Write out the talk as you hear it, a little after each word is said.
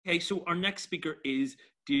Okay, so our next speaker is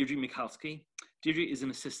Deirdre McAliskey. Deirdre is an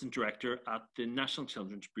assistant director at the National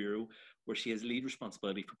Children's Bureau, where she has lead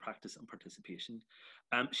responsibility for practice and participation.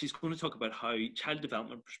 She's going to talk about how child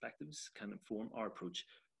development perspectives can inform our approach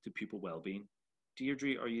to pupil wellbeing.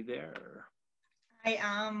 Deirdre, are you there? I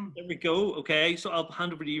am. There we go. Okay, so I'll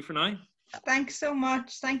hand over to you for now. Thanks so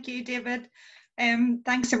much. Thank you, David.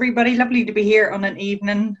 Thanks, everybody. Lovely to be here on an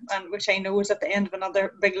evening, which I know is at the end of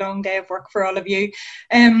another big, long day of work for all of you.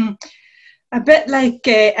 A bit like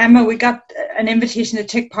Emma, we got an invitation to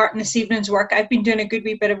take part in this evening's work. I've been doing a good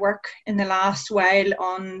wee bit of work in the last while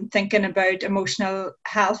on thinking about emotional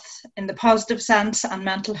health in the positive sense and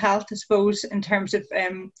mental health, I suppose, in terms of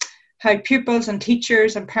how pupils and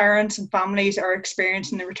teachers and parents and families are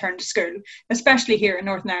experiencing the return to school, especially here in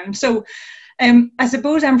Northern Ireland. So I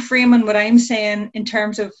suppose I'm framing what I'm saying in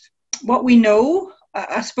terms of what we know.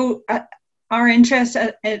 I suppose our interest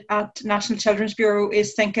at National Children's Bureau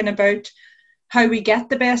is thinking about how we get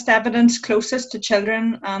the best evidence closest to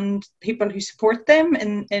children and people who support them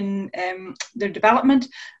in their development,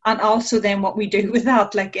 and also then what we do with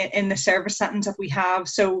that, like in the service settings that we have.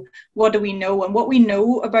 So what do we know? And what we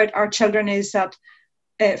know about our children is that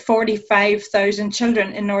 45,000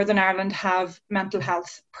 children in Northern Ireland have mental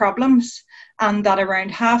health problems, and that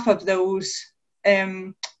around half of those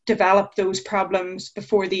develop those problems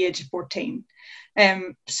before the age of 14.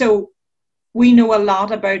 So we know a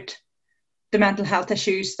lot about the mental health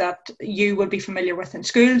issues that you will be familiar with in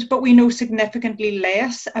schools, but we know significantly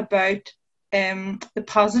less about the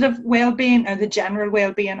positive well-being or the general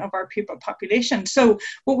well-being of our pupil population. So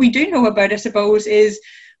what we do know about, I suppose, is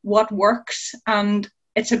what works, and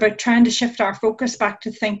it's about trying to shift our focus back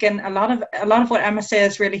to thinking. A lot of what Emma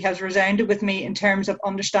says really has resounded with me in terms of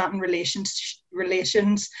understanding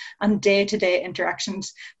relations and day-to-day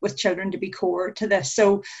interactions with children to be core to this.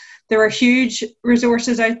 So there are huge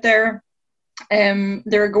resources out there.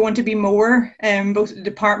 There are going to be more. Both the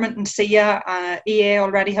department and SIA, EA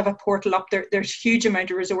already have a portal up there. There's a huge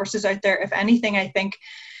amount of resources out there. If anything, I think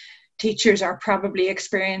teachers are probably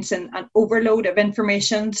experiencing an overload of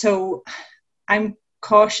information. So I'm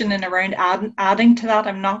cautioning around adding to that.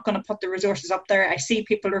 I'm not going to put the resources up there. I see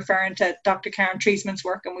people referring to Dr. Karen Treisman's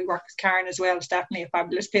work, and we work with Karen as well. It's definitely a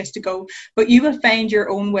fabulous place to go. But you will find your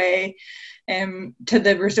own way to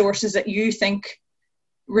the resources that you think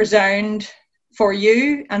resound for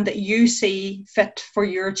you and that you see fit for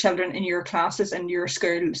your children in your classes and your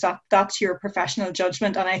schools. That's your professional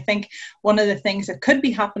judgment. And I think one of the things that could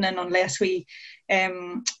be happening unless we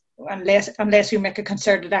make a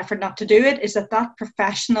concerted effort not to do it, is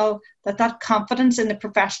that confidence in the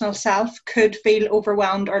professional self could feel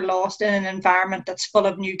overwhelmed or lost in an environment that's full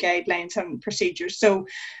of new guidelines and procedures. So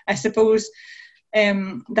I suppose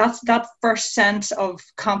that's that first sense of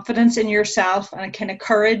confidence in yourself and a kind of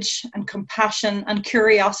courage and compassion and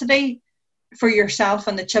curiosity for yourself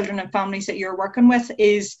and the children and families that you're working with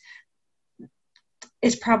is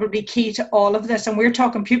probably key to all of this. And we're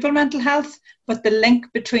talking pupil mental health, but the link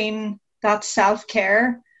between that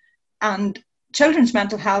self-care and children's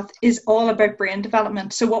mental health is all about brain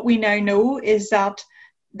development. So what we now know is that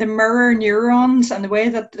the mirror neurons and the way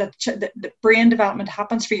that the brain development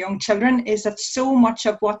happens for young children is that so much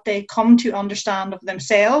of what they come to understand of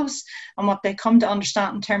themselves and what they come to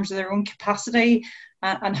understand in terms of their own capacity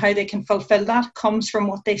and how they can fulfill that comes from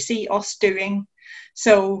what they see us doing.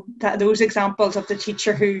 So those examples of the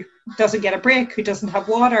teacher who doesn't get a break, who doesn't have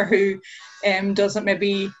water, who doesn't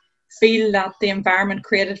maybe feel that the environment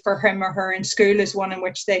created for him or her in school is one in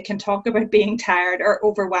which they can talk about being tired or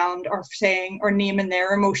overwhelmed or saying or naming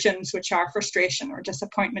their emotions, which are frustration or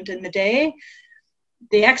disappointment in the day.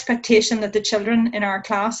 The expectation that the children in our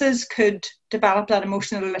classes could develop that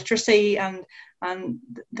emotional literacy and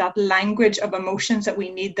that language of emotions that we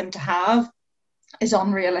need them to have is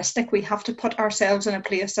unrealistic. We have to put ourselves in a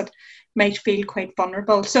place that might feel quite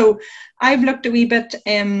vulnerable. So I've looked a wee bit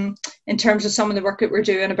in terms of some of the work that we're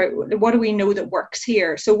doing about what do we know that works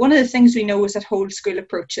here. So one of the things we know is that whole school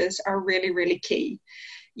approaches are really, really key.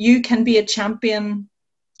 You can be a champion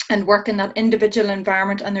and work in that individual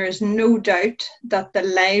environment, and there is no doubt that the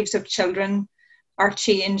lives of children are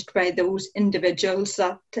changed by those individuals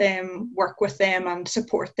that work with them and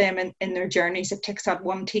support them in their journeys. It takes that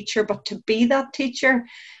one teacher, but to be that teacher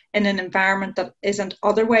in an environment that isn't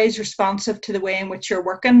otherwise responsive to the way in which you're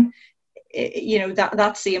working,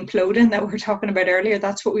 that's the imploding that we were talking about earlier.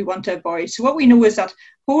 That's what we want to avoid. So what we know is that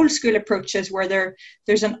whole school approaches where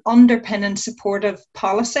there's an underpinning supportive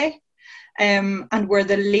policy, and where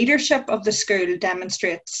the leadership of the school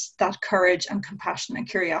demonstrates that courage and compassion and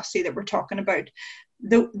curiosity that we're talking about.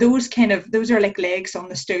 those are like legs on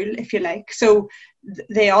the stool, if you like. So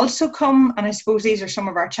they also come, and I suppose these are some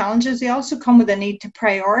of our challenges, they also come with a need to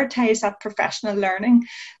prioritize that professional learning.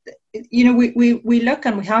 You know, we look,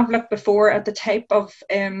 and we have looked before, at the type of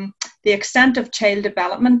the extent of child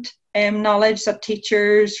development knowledge that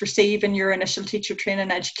teachers receive in your initial teacher training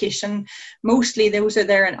education. Mostly those are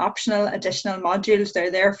there in optional additional modules. They're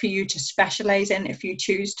there for you to specialise in if you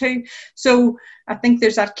choose to. So I think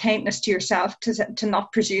there's that kindness to yourself to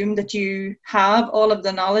not presume that you have all of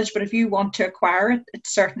the knowledge, but if you want to acquire it,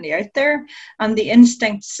 it's certainly out there. And the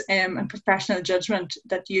instincts and professional judgment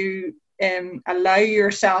that you allow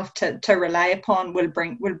yourself to rely upon will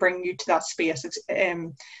bring you to that space.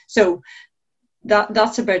 So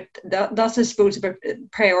that's I suppose about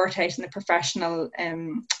prioritising the professional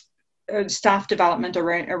staff development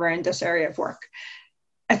around this area of work.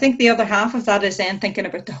 I think the other half of that is then thinking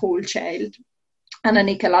about the whole child and an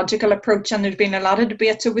ecological approach. And there's been a lot of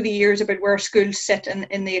debates over the years about where schools sit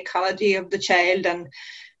in the ecology of the child, and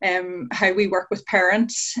how we work with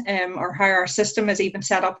parents, or how our system is even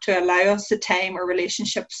set up to allow us the time or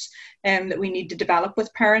relationships that we need to develop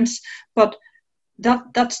with parents. But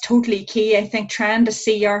that's totally key. I think trying to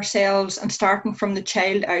see ourselves and starting from the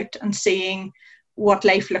child out and seeing what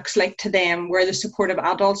life looks like to them, where the supportive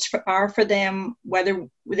adults are for them, whether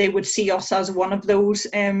they would see us as one of those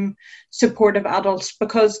supportive adults,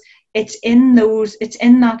 because it's in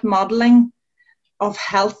that modelling of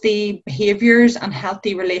healthy behaviours and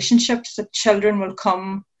healthy relationships that children will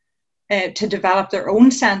come to develop their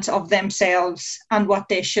own sense of themselves and what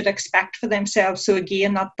they should expect for themselves. So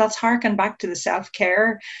again, that's harking back to the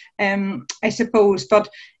self-care, I suppose. But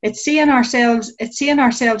it's seeing ourselves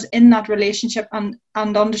in that relationship, and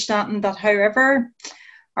understanding that however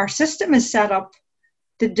our system is set up,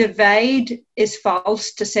 the divide is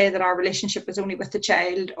false to say that our relationship is only with the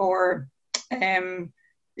child, or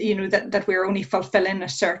that we're only fulfilling a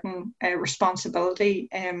certain responsibility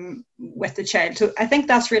with the child. So I think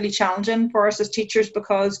that's really challenging for us as teachers,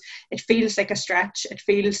 because it feels like a stretch. It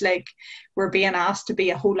feels like we're being asked to be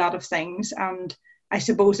a whole lot of things, and I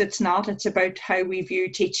suppose it's not. It's about how we view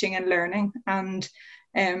teaching and learning, and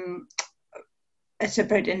it's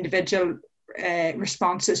about individual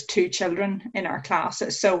responses to children in our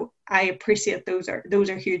classes. So I appreciate those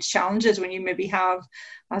are huge challenges when you maybe have,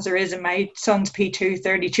 as there is in my son's P2,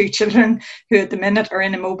 32 children who at the minute are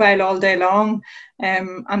in a mobile all day long,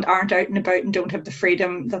 and aren't out and about and don't have the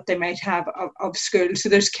freedom that they might have of school. So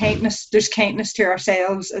there's kindness to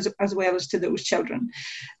ourselves as well as to those children.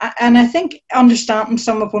 And I think understanding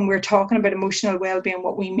some of, when we're talking about emotional well-being,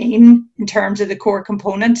 what we mean in terms of the core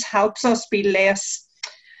components, helps us be less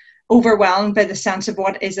overwhelmed by the sense of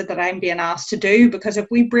what is it that I'm being asked to do. Because if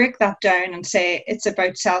we break that down and say it's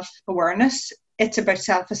about self-awareness, it's about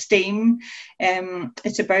self-esteem,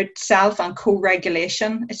 it's about self and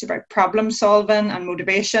co-regulation, it's about problem solving and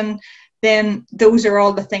motivation, then those are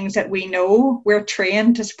all the things that we know we're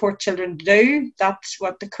trained to support children to do. That's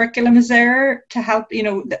what the curriculum is there to help.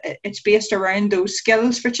 It's based around those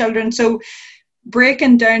skills for children. So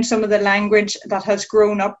breaking down some of the language that has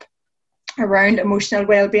grown up around emotional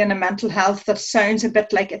well-being and mental health that sounds a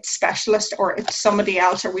bit like it's specialist or it's somebody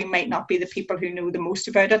else, or we might not be the people who know the most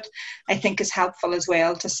about it, I think is helpful as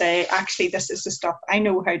well, to say, actually, this is the stuff I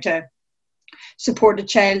know how to support a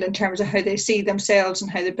child in terms of how they see themselves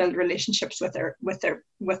and how they build relationships with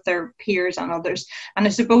their peers and others. And I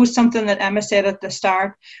suppose something that Emma said at the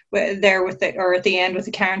start there at the end with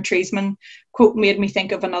the Karen Treisman quote made me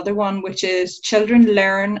think of another one, which is children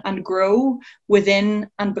learn and grow within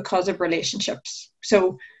and because of relationships.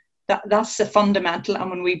 So that's the fundamental. And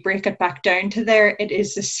when we break it back down to there, it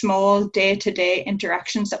is the small day-to-day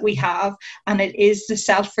interactions that we have, and it is the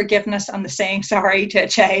self-forgiveness and the saying sorry to a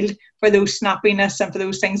child for those snappiness and for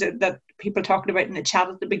those things that people talked about in the chat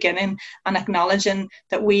at the beginning, and acknowledging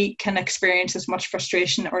that we can experience as much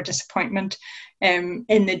frustration or disappointment in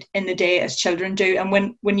the day as children do.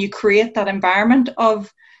 And when you create that environment of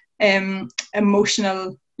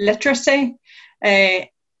emotional literacy,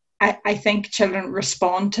 I think children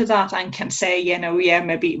respond to that and can say,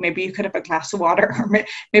 maybe you could have a glass of water, or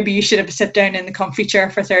maybe you should have a sit down in the comfy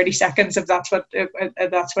chair for 30 seconds if that's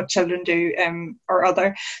what children do, or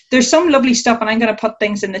other. There's some lovely stuff, and I'm going to put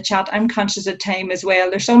things in the chat. I'm conscious of time as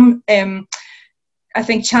well. There's some, I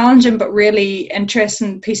think, challenging but really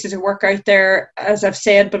interesting pieces of work out there, as I've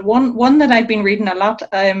said. But one that I've been reading a lot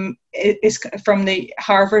is from the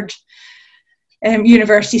Harvard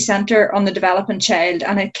University Centre on the Developing Child,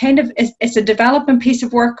 and it's a development piece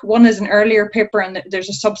of work. One is an earlier paper, and there's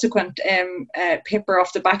a subsequent paper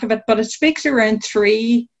off the back of it, but it speaks around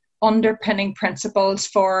 3 underpinning principles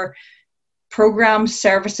for programs,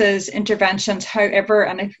 services, interventions, however,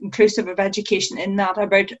 and inclusive of education in that,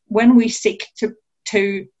 about when we seek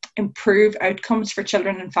to improve outcomes for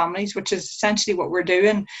children and families, which is essentially what we're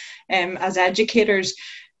doing as educators.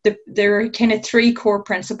 There are kind of 3 core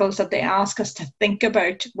principles that they ask us to think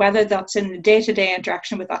about, whether that's in the day-to-day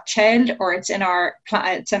interaction with that child, or it's in our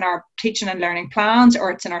teaching and learning plans,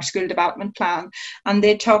 or it's in our school development plan. And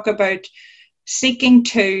they talk about seeking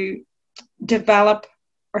to develop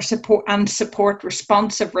or support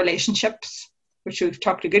responsive relationships, which we've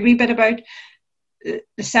talked a good wee bit about.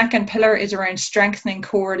 The second pillar is around strengthening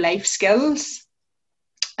core life skills.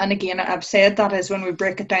 And again, I've said that is, when we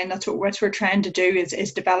break it down, that's what we're trying to do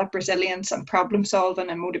is develop resilience and problem solving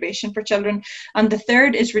and motivation for children. And the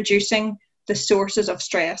third is reducing the sources of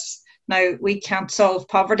stress. Now, we can't solve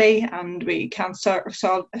poverty and we can't solve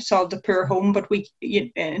the poor home, but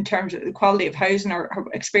in terms of the quality of housing or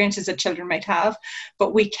experiences that children might have,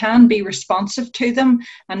 but we can be responsive to them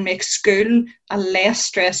and make school a less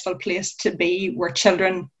stressful place to be, where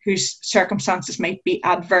children whose circumstances might be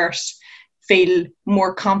adverse feel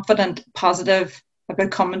more confident, positive about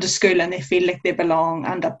coming to school, and they feel like they belong,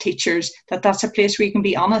 and that teachers, that's a place where you can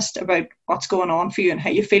be honest about what's going on for you and how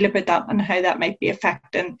you feel about that, and how that might be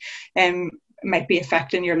affecting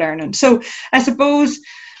your learning. So I suppose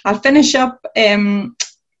I'll finish up.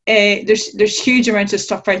 There's huge amounts of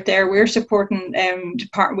stuff out there. We're supporting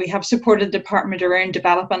we have supported the department around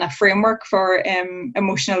developing a framework for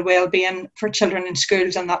emotional well-being for children in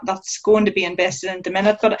schools, and that's going to be invested in the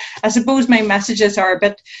minute. But I suppose my messages are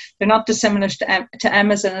they're not dissimilar to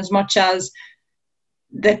Emma's, in as much as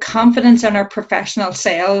the confidence in our professional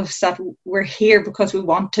selves, that we're here because we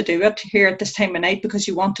want to do it, here at this time of night because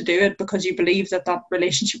you want to do it, because you believe that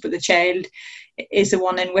relationship with the child is the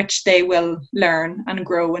one in which they will learn and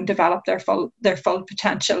grow and develop their full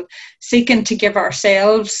potential. Seeking to give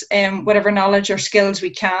ourselves whatever knowledge or skills we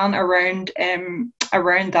can around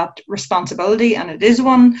that responsibility, and it is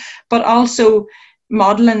one, but also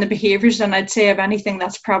modelling the behaviours. And I'd say, of anything,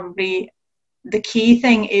 that's probably the key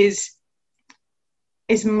thing, is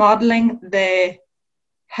modelling the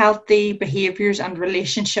healthy behaviours and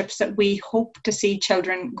relationships that we hope to see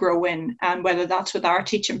children grow in, and whether that's with our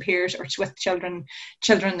teaching peers or it's with children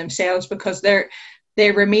themselves, because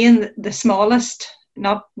they remain the smallest,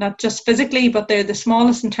 not just physically, but they're the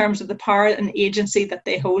smallest in terms of the power and agency that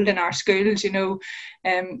they hold in our schools.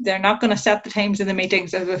 They're not going to set the times of the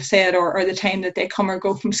meetings, as I've said, or the time that they come or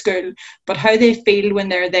go from school, but how they feel when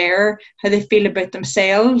they're there, how they feel about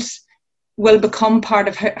themselves, will become part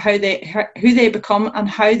of who they become, and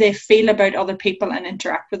how they feel about other people and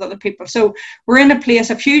interact with other people. So we're in a place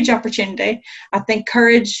of huge opportunity. I think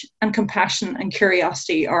courage and compassion and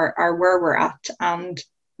curiosity are where we're at, and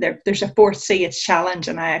there's a 4th C, it's challenge,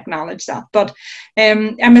 and I acknowledge that. But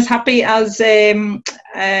I'm as happy as to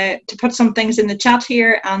put some things in the chat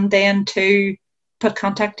here, and then to put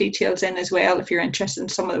contact details in as well if you're interested in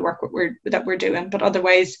some of the work that we're doing. But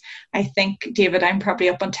otherwise, I think, David, I'm probably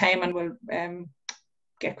up on time, and we'll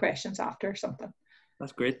get questions after or something.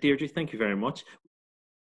 That's great, Deirdre. Thank you very much.